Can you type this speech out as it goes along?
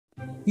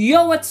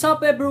Yo, what's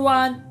up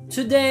everyone?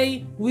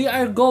 Today we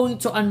are going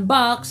to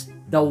unbox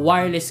the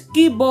wireless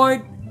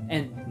keyboard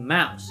and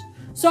mouse.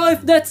 So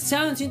if that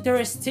sounds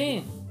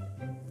interesting,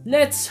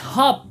 let's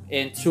hop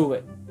into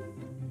it.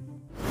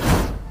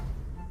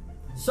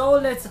 So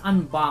let's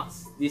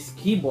unbox this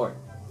keyboard.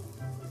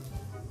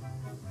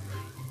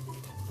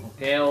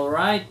 Okay,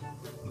 alright.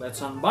 Let's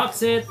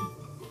unbox it.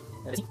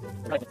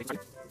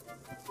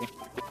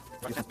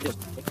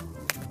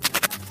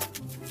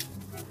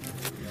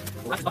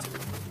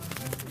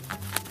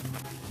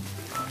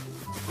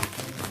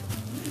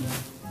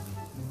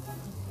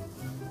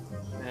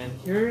 And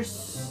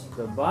here's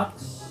the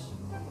box.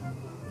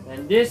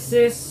 And this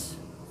is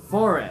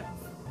Forev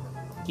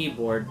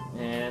keyboard.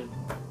 And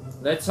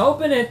let's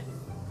open it.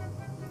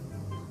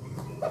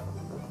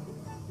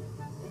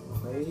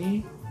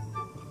 Okay.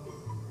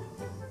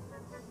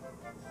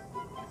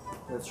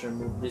 Let's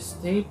remove this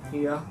tape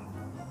here.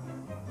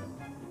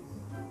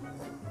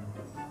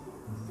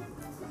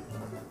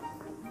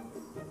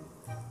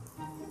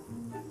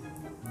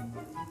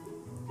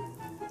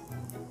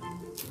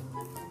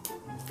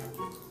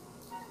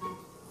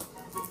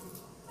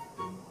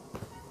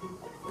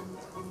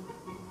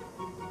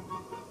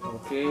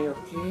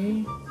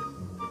 Okay.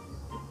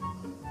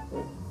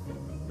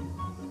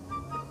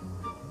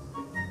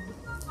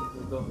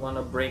 We don't want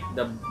to break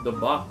the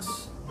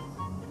box.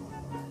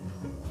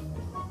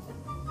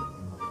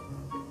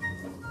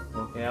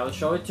 Okay, I'll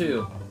show it to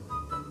you.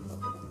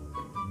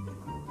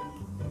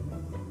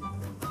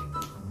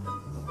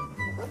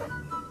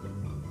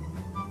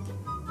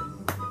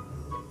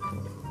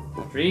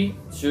 Three,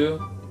 two,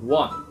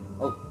 one.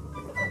 Oh,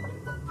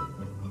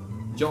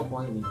 joke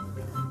only.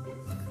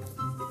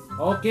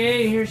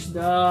 Okay, here's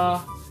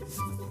the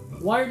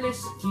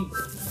wireless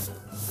keyboard.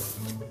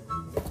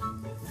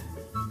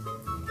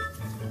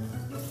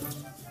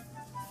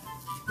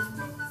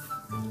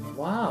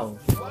 Wow.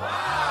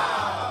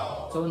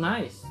 So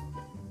nice.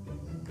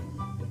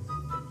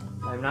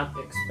 I'm not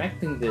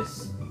expecting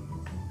this.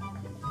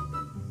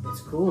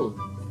 It's cool,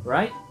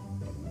 right?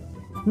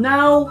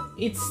 Now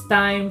it's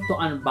time to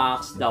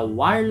unbox the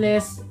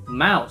wireless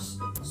mouse.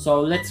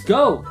 So let's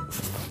go.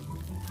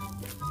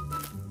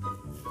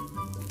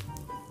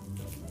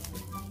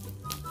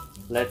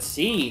 Let's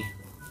see.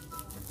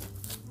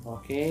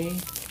 Okay.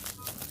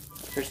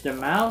 Here's the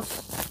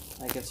mouse.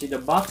 I can see the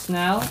box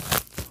now.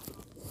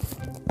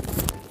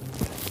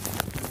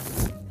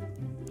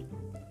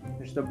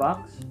 Here's the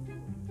box.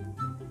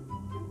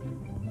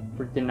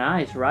 Pretty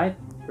nice, right?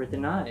 Pretty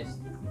nice.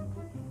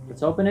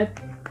 Let's open it.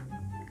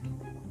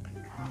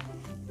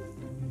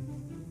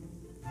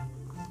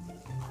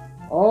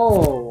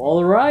 Oh,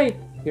 alright.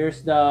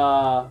 Here's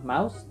the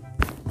mouse.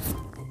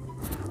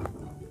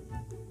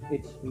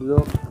 It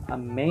looks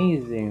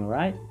amazing,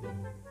 right?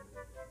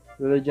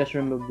 We will just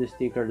remove the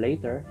sticker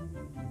later.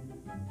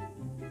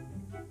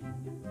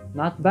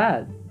 Not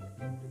bad.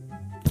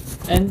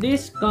 And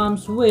this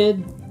comes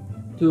with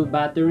 2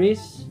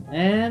 batteries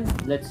and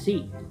let's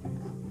see.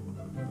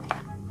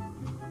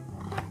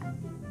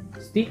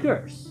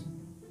 Stickers.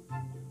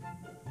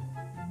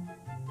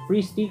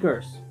 Free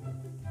stickers.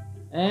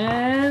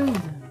 And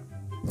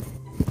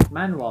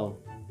manual.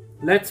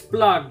 Let's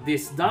plug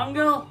this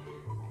dongle.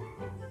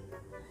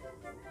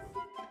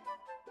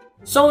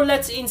 So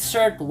let's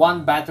insert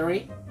 1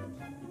 battery.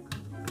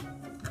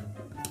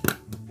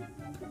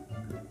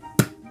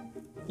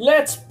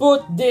 Let's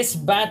put these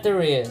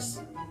batteries.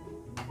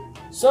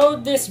 So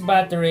these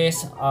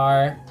batteries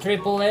are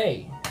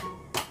AAA.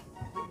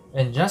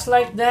 And just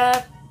like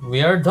that,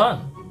 we are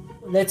done.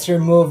 Let's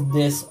remove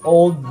this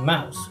old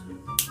mouse.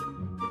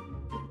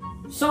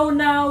 So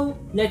now,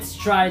 let's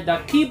try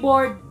the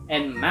keyboard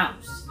and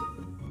mouse.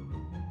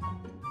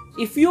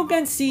 If you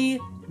can see,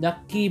 the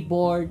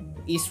keyboard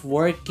is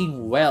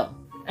working well.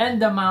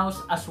 And the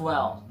mouse as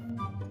well.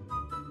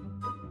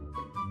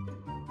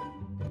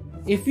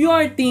 If you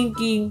are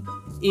thinking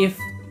if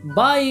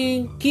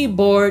buying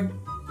keyboard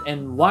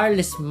and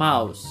wireless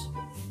mouse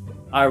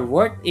are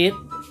worth it,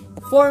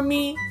 for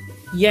me,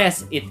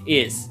 yes it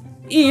is.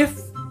 If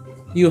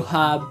you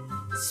have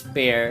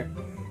spare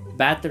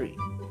battery.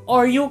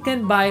 Or you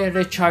can buy a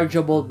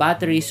rechargeable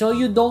battery so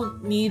you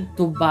don't need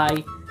to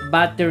buy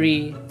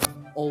battery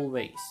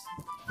always.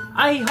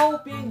 I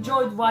hope you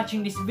enjoyed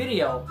watching this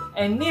video,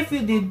 and if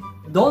you did,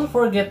 don't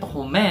forget to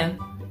comment,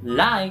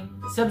 like,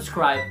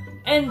 subscribe,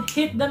 and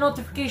hit the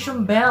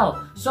notification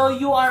bell so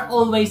you are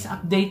always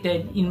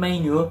updated in my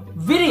new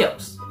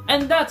videos.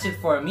 And that's it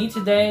for me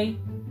today.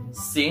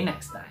 See you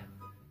next time.